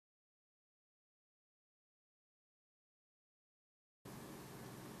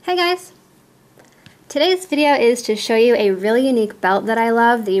Hi guys! Today's video is to show you a really unique belt that I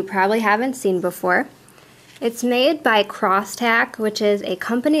love that you probably haven't seen before. It's made by Crosstac, which is a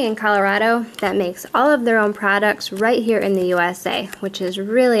company in Colorado that makes all of their own products right here in the USA, which is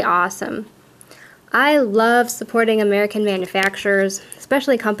really awesome. I love supporting American manufacturers,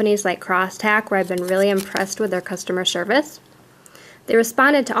 especially companies like Crosstac, where I've been really impressed with their customer service. They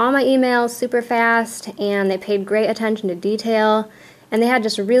responded to all my emails super fast, and they paid great attention to detail, and they had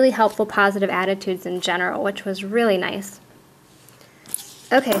just really helpful, positive attitudes in general, which was really nice.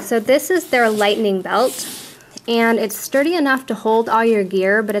 Okay, so this is their lightning belt, and it's sturdy enough to hold all your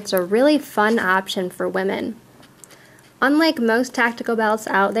gear, but it's a really fun option for women. Unlike most tactical belts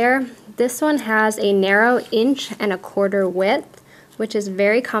out there, this one has a narrow 1.25 inch width, which is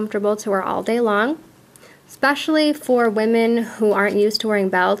very comfortable to wear all day long, especially for women who aren't used to wearing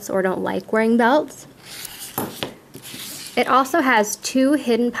belts or don't like wearing belts. It also has 2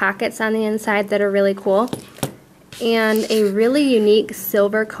 hidden pockets on the inside that are really cool, and a really unique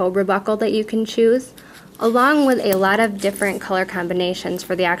silver cobra buckle that you can choose, along with a lot of different color combinations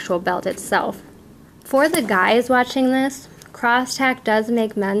for the actual belt itself. For the guys watching this, Crosstac does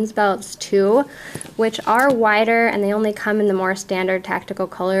make men's belts too, which are wider, and they only come in the more standard tactical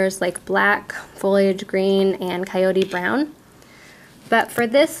colors like black, foliage green, and coyote brown. But for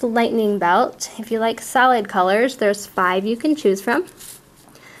this lightning belt, if you like solid colors, there's 5 you can choose from.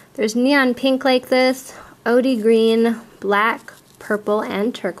 There's neon pink like this, OD green, black, purple,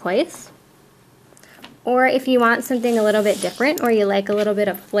 and turquoise. Or if you want something a little bit different, or you like a little bit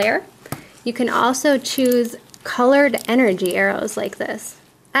of flair, you can also choose colored energy arrows like this.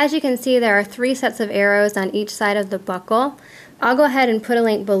 As you can see, there are 3 sets of arrows on each side of the buckle. I'll go ahead and put a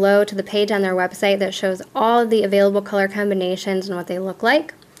link below to the page on their website that shows all of the available color combinations and what they look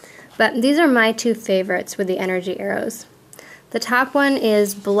like. But these are my 2 favorites with the energy arrows. The top one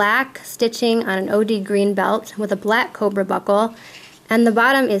is black stitching on an OD green belt with a black cobra buckle, and the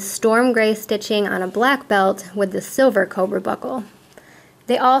bottom is storm gray stitching on a black belt with the silver cobra buckle.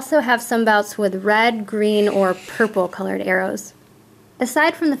 They also have some belts with red, green, or purple colored arrows.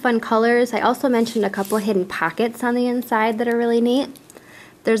 Aside from the fun colors, I also mentioned a couple hidden pockets on the inside that are really neat.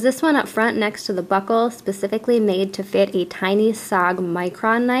 There's this one up front next to the buckle, specifically made to fit a tiny SOG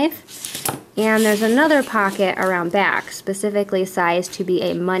micron knife. And there's another pocket around back, specifically sized to be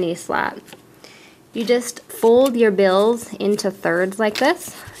a money slot. You just fold your bills into thirds like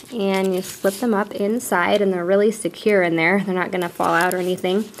this, and you slip them up inside, and they're really secure in there. They're not going to fall out or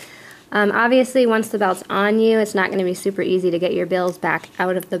anything. Obviously, once the belt's on you, it's not going to be super easy to get your bills back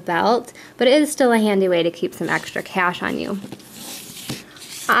out of the belt, but it is still a handy way to keep some extra cash on you.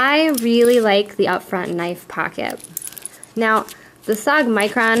 I really like the up front knife pocket. Now, the SOG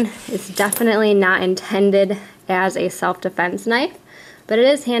micron is definitely not intended as a self-defense knife, but it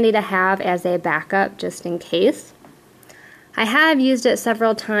is handy to have as a backup just in case. I have used it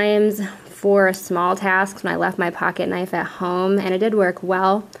several times for small tasks when I left my pocket knife at home, and it did work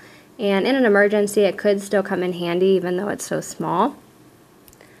well. And in an emergency, it could still come in handy even though it's so small.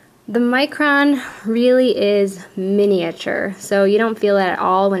 The micron really is miniature, so you don't feel it at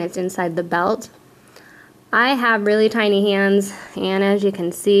all when it's inside the belt. I have really tiny hands, and as you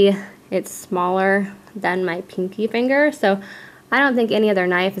can see, it's smaller than my pinky finger, so I don't think any other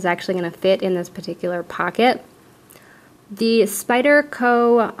knife is actually going to fit in this particular pocket. The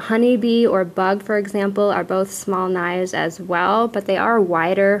Spyderco Honeybee or Bug, for example, are both small knives as well, but they are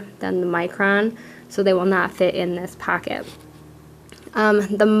wider than the micron, so they will not fit in this pocket.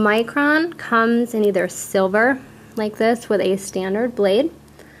 The micron comes in either silver, like this, with a standard blade,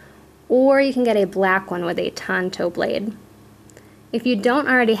 or you can get a black one with a Tonto blade. If you don't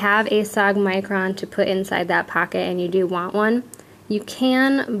already have a SOG micron to put inside that pocket and you do want one, you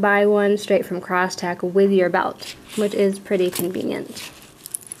can buy one straight from Crosstac with your belt, which is pretty convenient.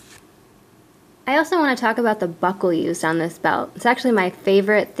 I also want to talk about the buckle used on this belt. It's actually my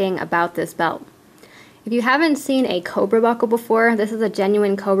favorite thing about this belt. If you haven't seen a cobra buckle before, this is a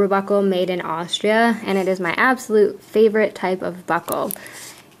genuine cobra buckle made in Austria, and it is my absolute favorite type of buckle.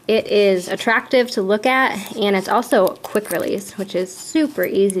 It is attractive to look at, and it's also quick release, which is super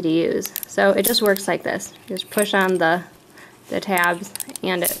easy to use. So it just works like this. You just push on the tabs,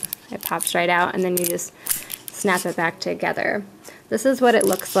 and it pops right out, and then you just snap it back together. This is what it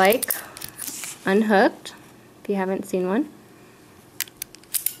looks like unhooked, if you haven't seen one.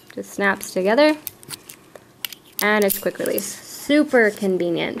 Just snaps together, and it's quick release. Super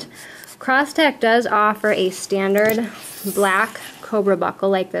convenient. Crosstac does offer a standard black cobra buckle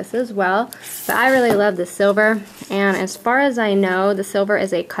like this as well, but I really love the silver, and as far as I know, the silver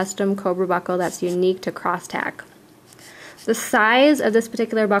is a custom cobra buckle that's unique to Crosstac. The size of this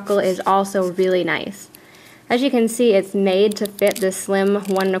particular buckle is also really nice. As you can see, it's made to fit the slim 1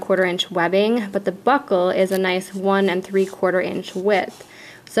 1/4 inch webbing, but the buckle is a nice 1 3/4 inch width.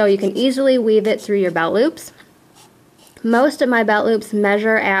 So you can easily weave it through your belt loops. Most of my belt loops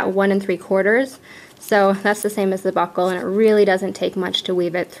measure at 1 3/4, so that's the same as the buckle, and it really doesn't take much to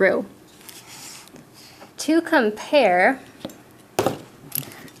weave it through. To compare,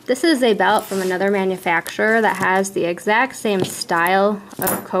 this is a belt from another manufacturer that has the exact same style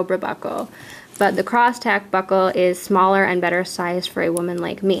of Cobra buckle, but the Crosstac buckle is smaller and better sized for a woman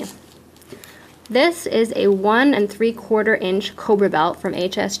like me. This is a 1 3/4 inch Cobra belt from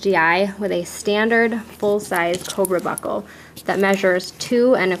HSGI with a standard full-size Cobra buckle that measures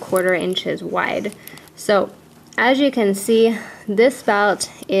 2 1/4 inches wide. So as you can see, this belt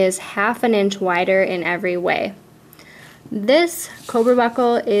is 1/2 inch wider in every way. This Cobra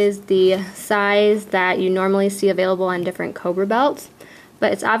buckle is the size that you normally see available on different Cobra belts,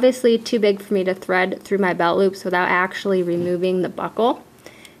 but it's obviously too big for me to thread through my belt loops without actually removing the buckle.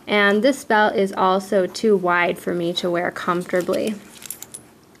 And this belt is also too wide for me to wear comfortably.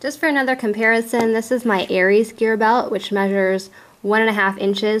 Just for another comparison, this is my Aries gear belt, which measures 1 1/2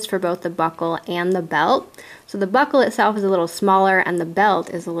 inches for both the buckle and the belt. So the buckle itself is a little smaller and the belt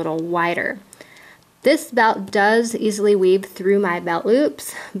is a little wider. This belt does easily weave through my belt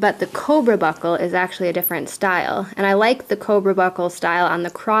loops, but the Cobra buckle is actually a different style, and I like the Cobra buckle style on the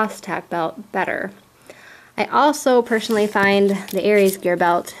Crosstac belt better. I also personally find the Aries gear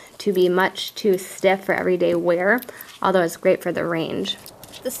belt to be much too stiff for everyday wear, although it's great for the range.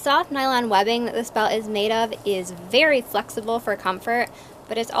 The soft nylon webbing that this belt is made of is very flexible for comfort,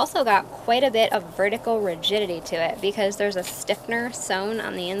 but it's also got quite a bit of vertical rigidity to it because there's a stiffener sewn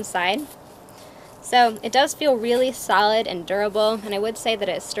on the inside. So it does feel really solid and durable, and I would say that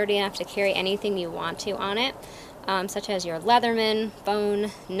it's sturdy enough to carry anything you want to on it, such as your Leatherman,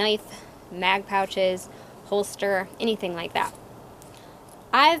 phone, knife, mag pouches, holster, anything like that.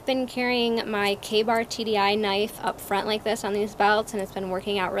 I've been carrying my K-Bar TDI knife up front like this on these belts, and it's been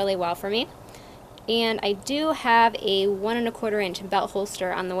working out really well for me. And I do have a 1 1/4 inch belt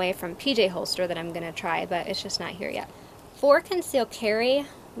holster on the way from PJ Holster that I'm going to try, but it's just not here yet. For concealed carry,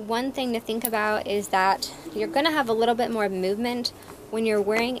 one thing to think about is that you're going to have a little bit more movement when you're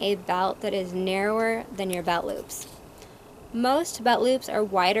wearing a belt that is narrower than your belt loops. Most belt loops are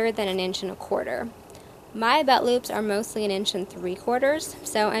wider than 1 1/4 inches. My belt loops are mostly 1 3/4 inches,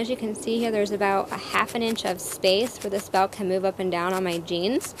 so as you can see here, there's about a 1/2 inch of space where this belt can move up and down on my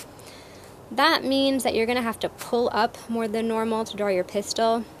jeans. That means that you're going to have to pull up more than normal to draw your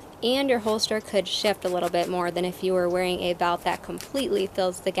pistol, and your holster could shift a little bit more than if you were wearing a belt that completely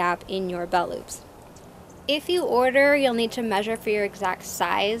fills the gap in your belt loops. If you order, you'll need to measure for your exact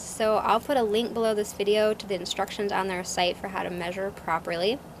size, so I'll put a link below this video to the instructions on their site for how to measure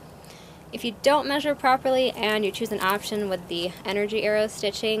properly. If you don't measure properly and you choose an option with the energy arrow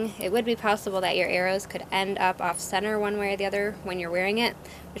stitching, it would be possible that your arrows could end up off center one way or the other when you're wearing it,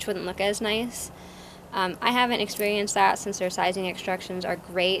 which wouldn't look as nice. I haven't experienced that since their sizing instructions are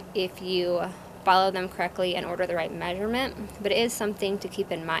great if you follow them correctly and order the right measurement, but it is something to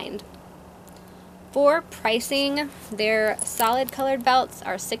keep in mind. For pricing, their solid colored belts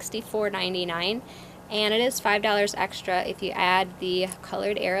are $64.99, and it is $5 extra if you add the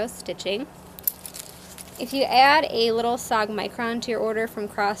colored arrow stitching. If you add a little SOG micron to your order from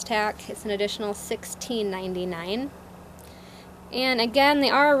Crosstac, it's an additional $16.99. And again, they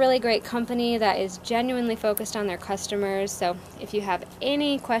are a really great company that is genuinely focused on their customers, so if you have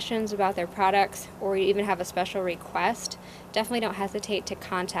any questions about their products or you even have a special request, definitely don't hesitate to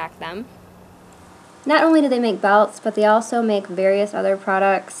contact them. Not only do they make belts, but they also make various other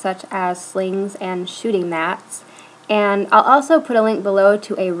products such as slings and shooting mats. And I'll also put a link below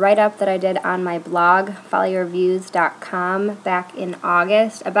to a write-up that I did on my blog, faliaphotography.com, back in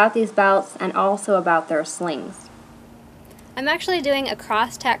August about these belts and also about their slings. I'm actually doing a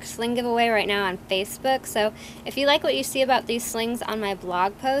Crosstac sling giveaway right now on Facebook, so if you like what you see about these slings on my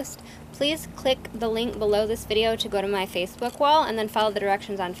blog post, please click the link below this video to go to my Facebook wall and then follow the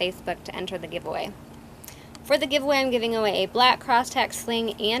directions on Facebook to enter the giveaway. For the giveaway, I'm giving away a black Crosstac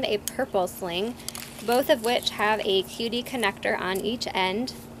sling and a purple sling, both of which have a QD connector on each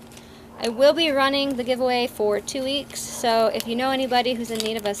end. I will be running the giveaway for 2 weeks, so if you know anybody who's in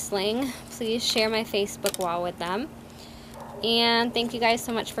need of a sling, please share my Facebook wall with them. And thank you guys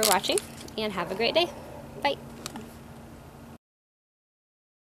so much for watching, and have a great day. Bye.